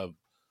lot of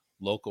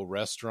local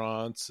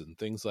restaurants and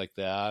things like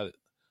that.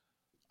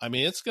 I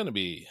mean, it's going to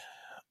be,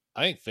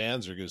 I think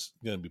fans are just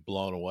going to be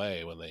blown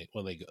away when they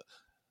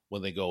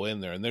go in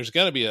there. And there's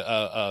going to be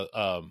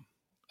a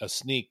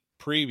sneak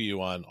preview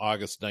on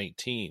August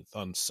 19th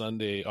on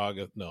Saturday,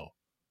 August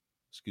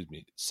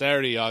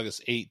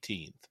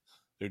 18th.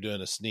 They're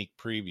doing a sneak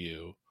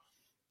preview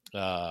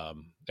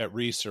at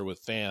Reeser with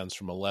fans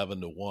from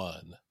 11 to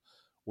 1,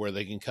 where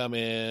they can come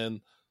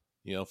in,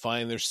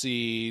 find their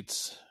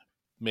seats,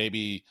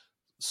 maybe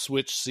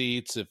switch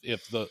seats.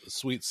 If the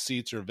suite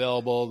seats are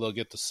available, they'll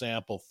get to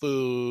sample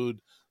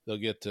food. They'll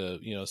get to,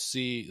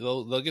 see,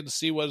 they'll get to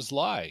see what it's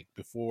like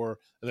before.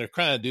 And they're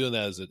kind of doing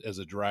that as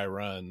a dry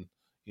run,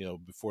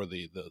 before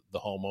the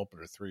home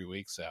opener 3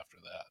 weeks after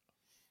that.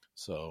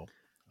 So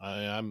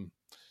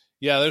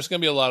there's going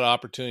to be a lot of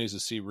opportunities to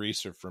see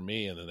Reeser for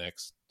me in the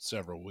next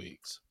several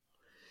weeks.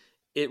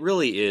 It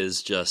really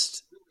is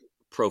just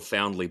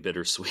profoundly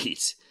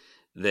bittersweet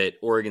that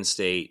Oregon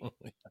State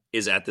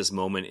is at this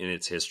moment in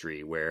its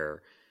history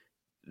where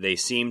they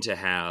seem to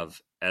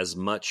have as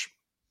much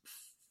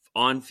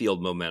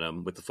on-field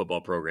momentum with the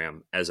football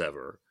program as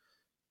ever,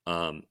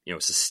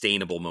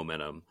 sustainable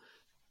momentum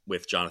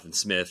with Jonathan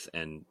Smith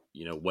and,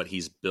 what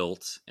he's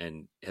built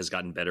and has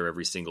gotten better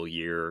every single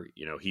year.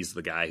 He's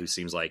the guy who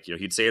seems like,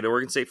 he'd stay at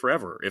Oregon State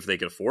forever if they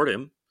could afford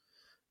him.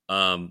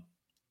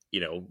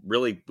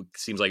 Really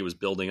seems like it was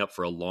building up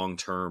for a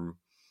long-term,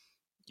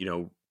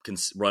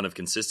 run of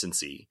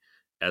consistency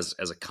as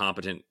a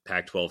competent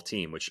Pac-12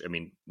 team, which, I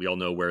mean, we all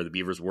know where the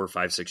Beavers were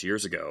 5-6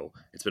 years ago.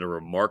 It's been a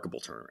remarkable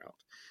turnaround.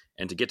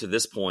 And to get to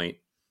this point,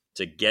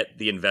 to get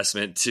the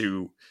investment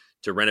to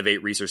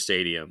renovate Reeser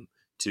Stadium,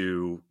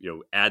 to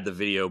add the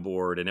video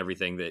board and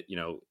everything that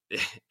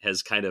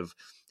has kind of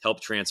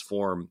helped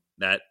transform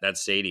that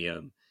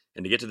stadium,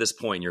 and to get to this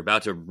point, you're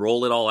about to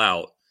roll it all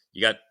out.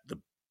 You got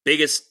the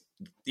biggest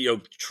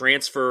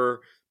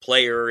transfer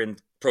player in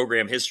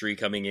program history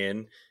coming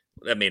in.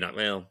 That may not,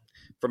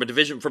 from a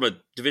Division I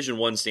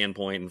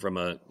standpoint and from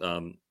a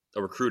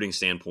recruiting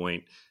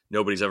standpoint,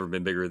 nobody's ever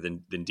been bigger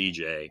than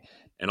DJ.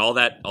 And all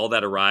that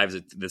arrives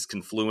at this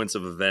confluence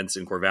of events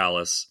in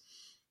Corvallis,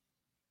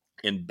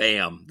 and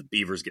bam, the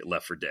Beavers get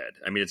left for dead.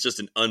 I mean, it's just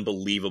an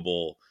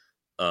unbelievable,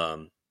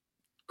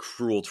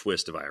 cruel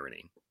twist of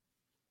irony.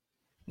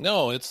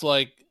 No, it's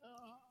like,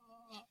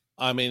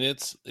 I mean,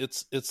 it's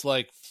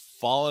like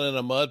falling in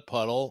a mud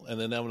puddle and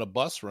then having a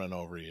bus run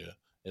over you.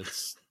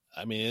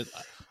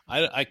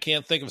 I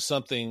can't think of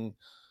something.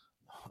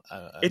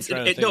 It's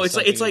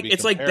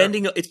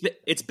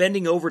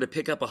bending over to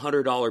pick up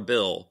 $100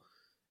 bill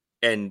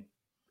and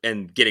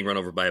getting run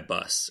over by a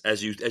bus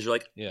as you're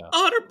like,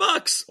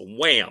 $100,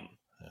 wham.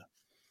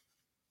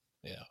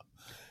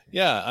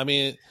 Yeah. I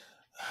mean,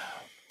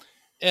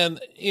 and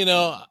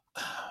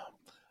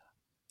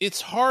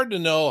it's hard to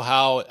know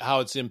how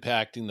it's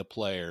impacting the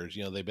players.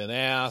 They've been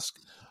asked.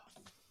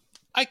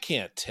 I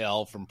can't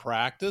tell from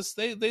practice.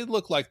 They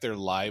look like they're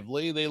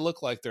lively. They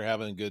look like they're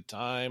having a good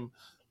time.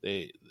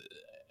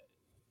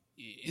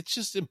 It's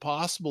just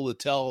impossible to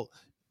tell.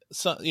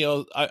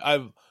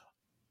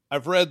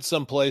 I've read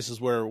some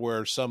places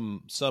where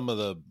some of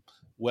the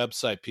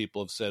website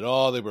people have said,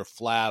 oh, they were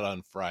flat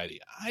on Friday.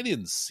 I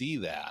didn't see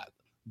that,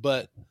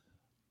 but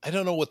I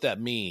don't know what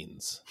that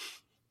means.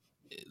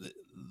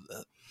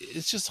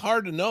 It's just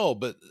hard to know,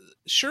 but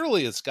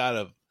surely it's got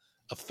to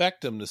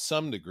affect them to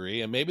some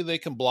degree, and maybe they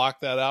can block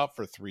that out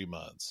for 3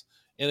 months.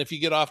 And if you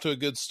get off to a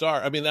good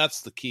start, I mean,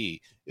 that's the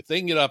key. If they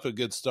can get off to a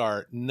good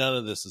start, none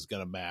of this is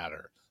going to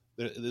matter.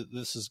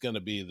 This is going to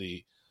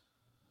be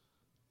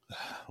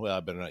well,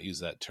 I better not use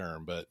that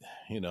term, but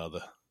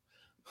the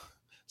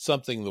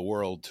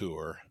world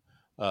tour.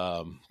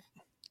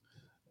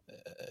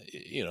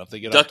 If they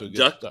get off to a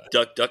good start,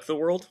 duck the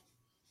world.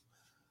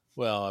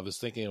 Well, I was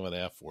thinking of an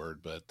F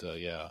word, but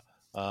yeah.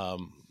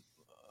 Fool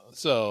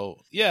the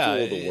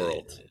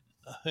world.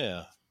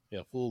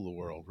 Fool the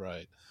world,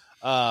 right?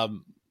 I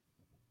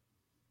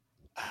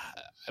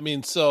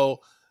mean,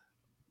 so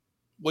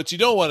what you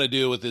don't want to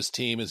do with this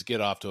team is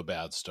get off to a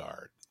bad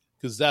start,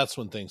 because that's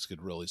when things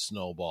could really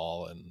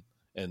snowball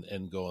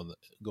and go in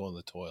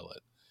the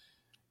toilet.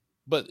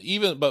 but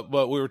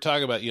we were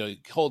talking about,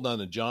 holding on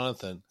to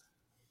Jonathan.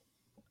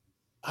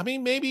 I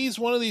mean, maybe he's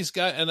one of these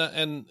guys,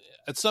 and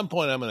at some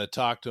point I'm going to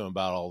talk to him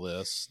about all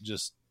this.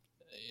 Just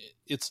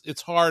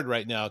it's hard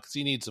right now because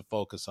he needs to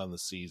focus on the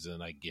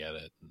season. I get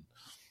it. And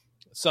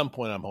at some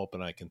point, I'm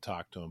hoping I can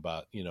talk to him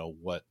about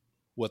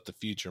what the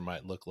future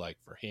might look like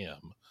for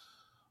him.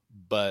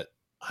 But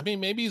I mean,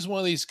 maybe he's one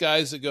of these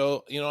guys that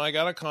go, I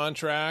got a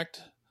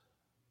contract.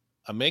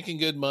 I'm making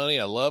good money.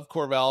 I love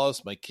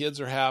Corvallis. My kids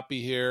are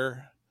happy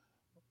here.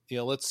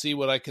 Let's see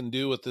what I can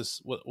do with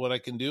this. What I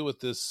can do with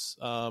this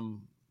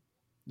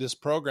this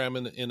program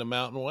in the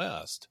Mountain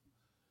West.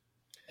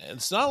 And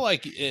it's not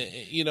like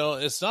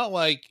it's not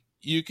like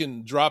you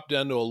can drop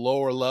down to a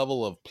lower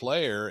level of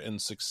player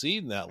and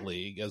succeed in that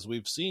league, as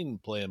we've seen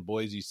playing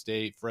Boise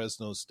State,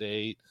 Fresno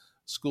State,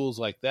 schools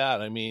like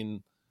that. I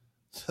mean,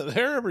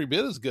 they're every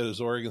bit as good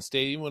as Oregon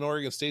State, even when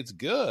Oregon State's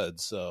good.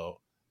 So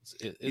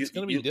it's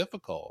going to be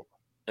difficult.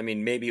 I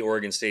mean, maybe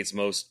Oregon State's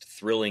most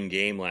thrilling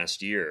game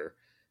last year.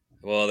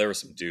 Well, there were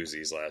some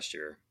doozies last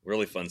year.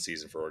 Really fun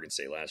season for Oregon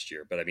State last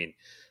year. But I mean,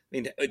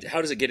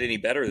 how does it get any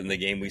better than the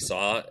game we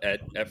saw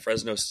at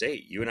Fresno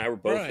State? You and I were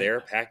both there,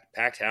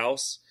 packed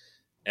house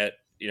in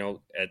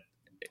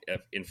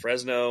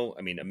Fresno.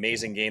 I mean,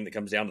 amazing game that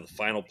comes down to the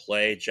final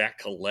play.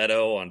 Jack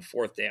Coletto on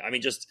fourth down. I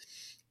mean, just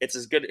it's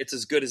as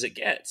good as it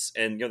gets.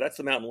 And that's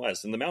the Mountain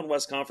West, and the Mountain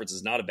West Conference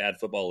is not a bad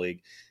football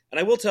league. And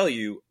I will tell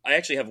you, I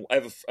actually have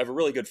a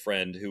really good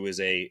friend who is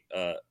a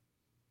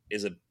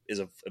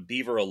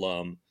Beaver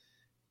alum,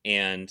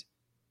 and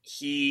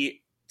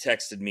he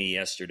texted me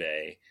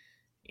yesterday,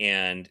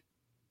 and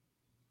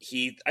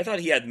I thought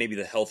he had maybe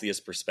the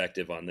healthiest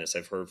perspective on this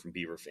I've heard from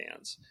Beaver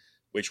fans,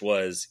 which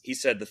was, he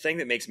said, the thing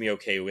that makes me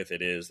okay with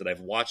it is that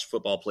I've watched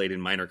football played in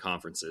minor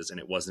conferences and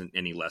it wasn't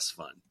any less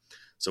fun.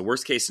 So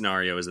worst case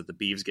scenario is that the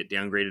Beavs get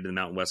downgraded to the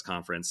Mountain West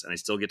Conference and I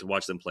still get to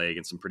watch them play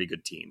against some pretty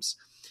good teams.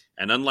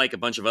 And unlike a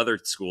bunch of other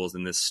schools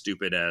in this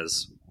stupid,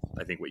 as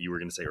I think what you were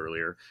going to say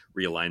earlier,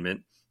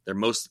 realignment, they're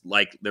most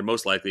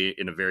likely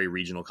in a very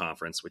regional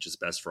conference, which is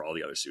best for all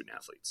the other student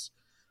athletes.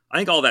 I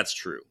think all that's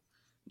true.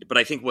 But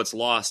I think what's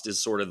lost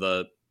is sort of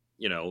the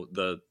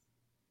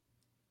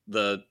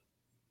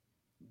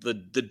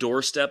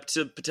doorstep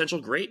to potential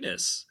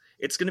greatness.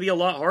 It's going to be a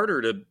lot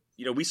harder to,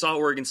 we saw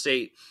Oregon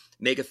State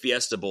make a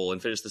Fiesta Bowl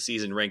and finish the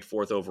season ranked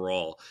 4th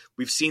overall.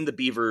 We've seen the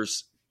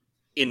Beavers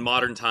in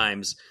modern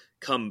times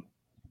come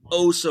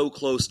so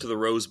close to the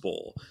Rose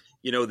Bowl.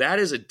 That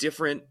is a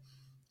different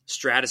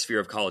stratosphere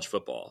of college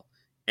football.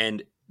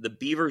 And the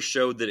Beavers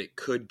showed that it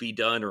could be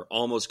done, or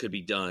almost could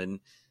be done.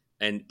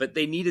 But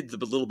they needed the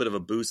little bit of a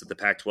boost that the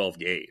Pac-12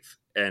 gave.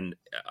 And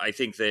I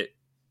think that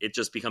it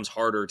just becomes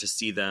harder to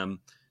see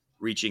them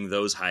reaching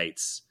those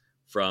heights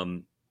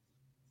from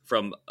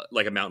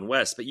like a Mountain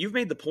West. But you've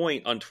made the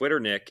point on Twitter,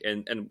 Nick,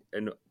 and I'm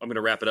going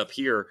to wrap it up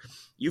here.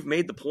 You've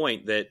made the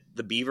point that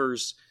the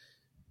Beavers,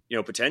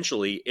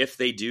 potentially, if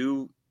they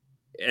do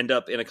end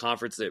up in a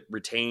conference that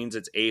retains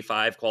its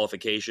A5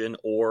 qualification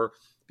or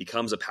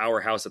becomes a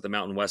powerhouse at the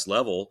Mountain West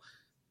level,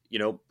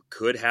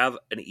 could have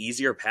an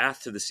easier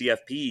path to the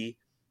CFP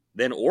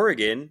than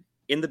Oregon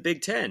in the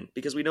Big Ten,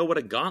 because we know what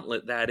a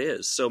gauntlet that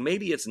is. So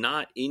maybe it's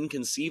not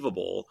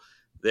inconceivable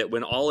that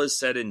when all is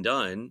said and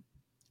done,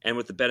 and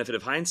with the benefit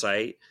of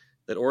hindsight,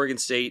 that Oregon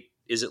State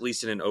is at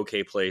least in an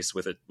okay place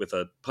with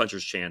a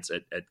puncher's chance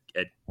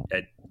at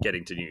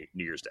getting to New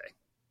Year's Day.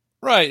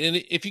 Right. And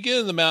if you get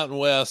in the Mountain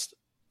West,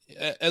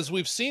 as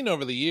we've seen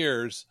over the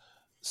years,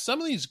 some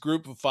of these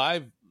group of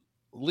 5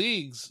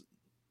 leagues,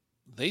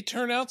 they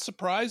turn out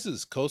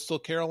surprises. Coastal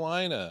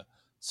Carolina,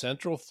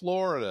 Central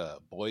Florida,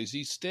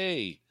 Boise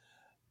State.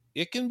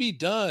 It can be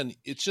done.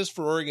 It's just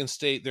for Oregon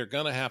State, they're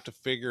going to have to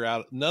figure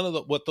out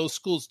what those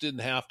schools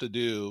didn't have to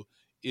do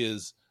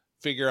is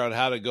figure out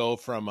how to go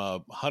from a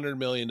 $100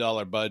 million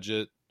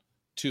budget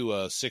to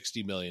a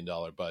 $60 million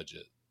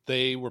budget.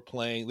 They were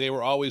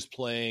always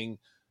playing,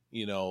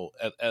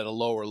 at a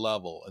lower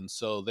level. And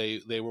so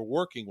they were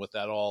working with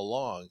that all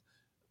along.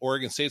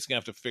 Oregon State's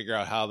going to have to figure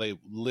out how they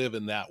live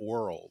in that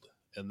world.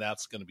 And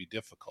that's going to be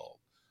difficult.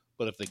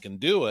 But if they can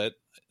do it,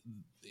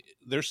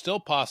 there's still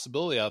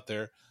possibility out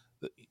there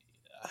that,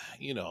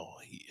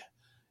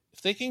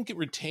 if they can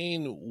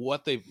retain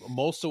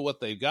most of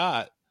what they've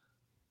got,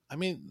 I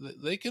mean,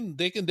 they can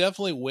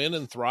definitely win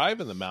and thrive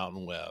in the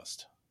Mountain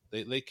West.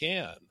 They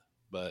can,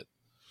 like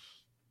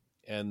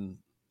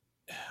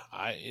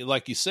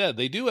you said,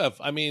 they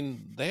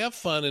have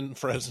fun in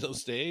Fresno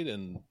State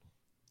and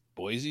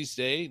Boise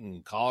State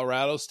and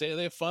Colorado State.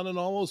 They have fun in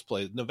all those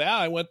places.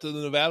 Nevada, I went to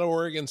the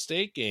Nevada-Oregon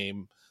State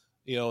game,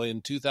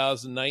 in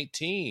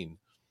 2019.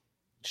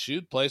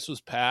 Place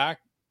was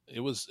packed. It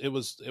was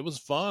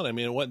fun. I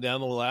mean, it went down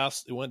to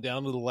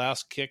the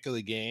last kick of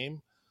the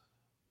game.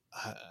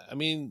 I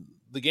mean,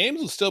 the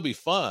games will still be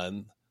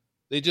fun.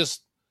 They're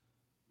just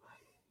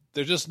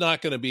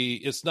not going to be.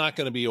 It's not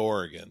going to be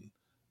Oregon.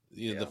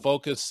 The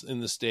focus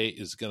in the state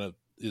is going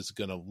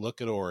to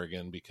look at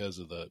Oregon because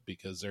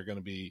they're going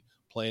to be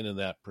playing in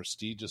that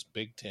prestigious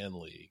Big Ten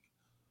league.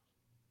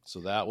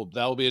 So that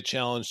will be a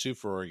challenge too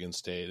for Oregon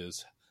State,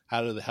 is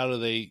how do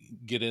they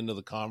get into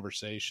the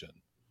conversation?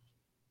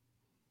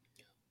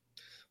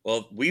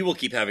 Well, we will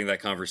keep having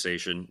that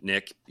conversation,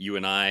 Nick. You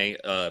and I,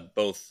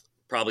 both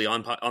probably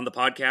on the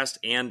podcast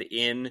and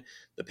in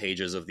the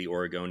pages of the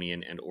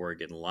Oregonian and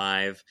Oregon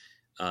Live.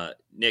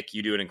 Nick,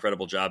 you do an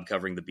incredible job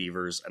covering the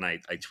Beavers, and I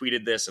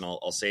tweeted this, and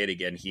I'll say it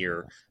again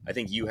here. I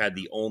think you had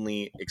the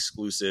only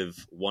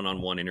exclusive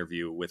one-on-one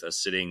interview with a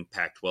sitting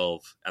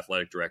Pac-12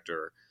 athletic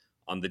director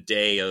on the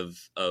day of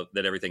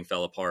that everything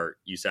fell apart.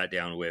 You sat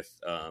down with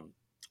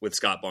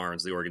Scott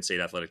Barnes, the Oregon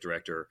State athletic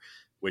director,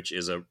 which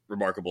is a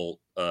remarkable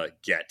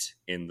get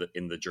in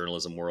the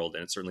journalism world,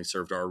 and it certainly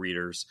served our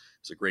readers.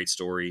 It's a great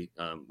story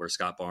where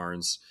Scott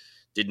Barnes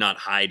did not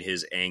hide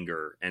his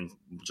anger, and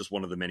just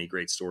one of the many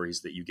great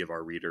stories that you give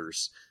our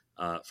readers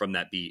from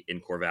that beat in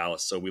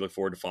Corvallis. So we look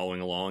forward to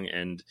following along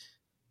and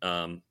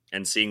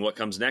seeing what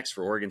comes next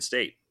for Oregon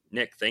State.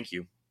 Nick, thank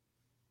you.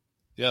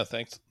 Yeah,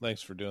 thanks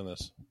for doing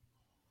this.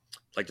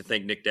 I'd like to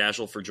thank Nick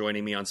Daschel for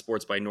joining me on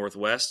Sports by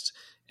Northwest,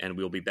 and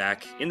we'll be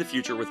back in the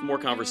future with more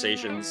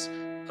conversations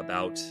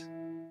about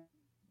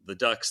the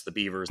Ducks, the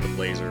Beavers, the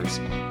Blazers,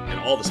 and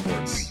all the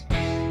sports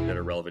that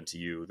are relevant to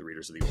you, the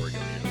readers of the Oregon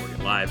and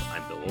Oregon Live.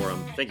 I'm Bill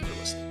Oram. Thank you for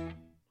listening.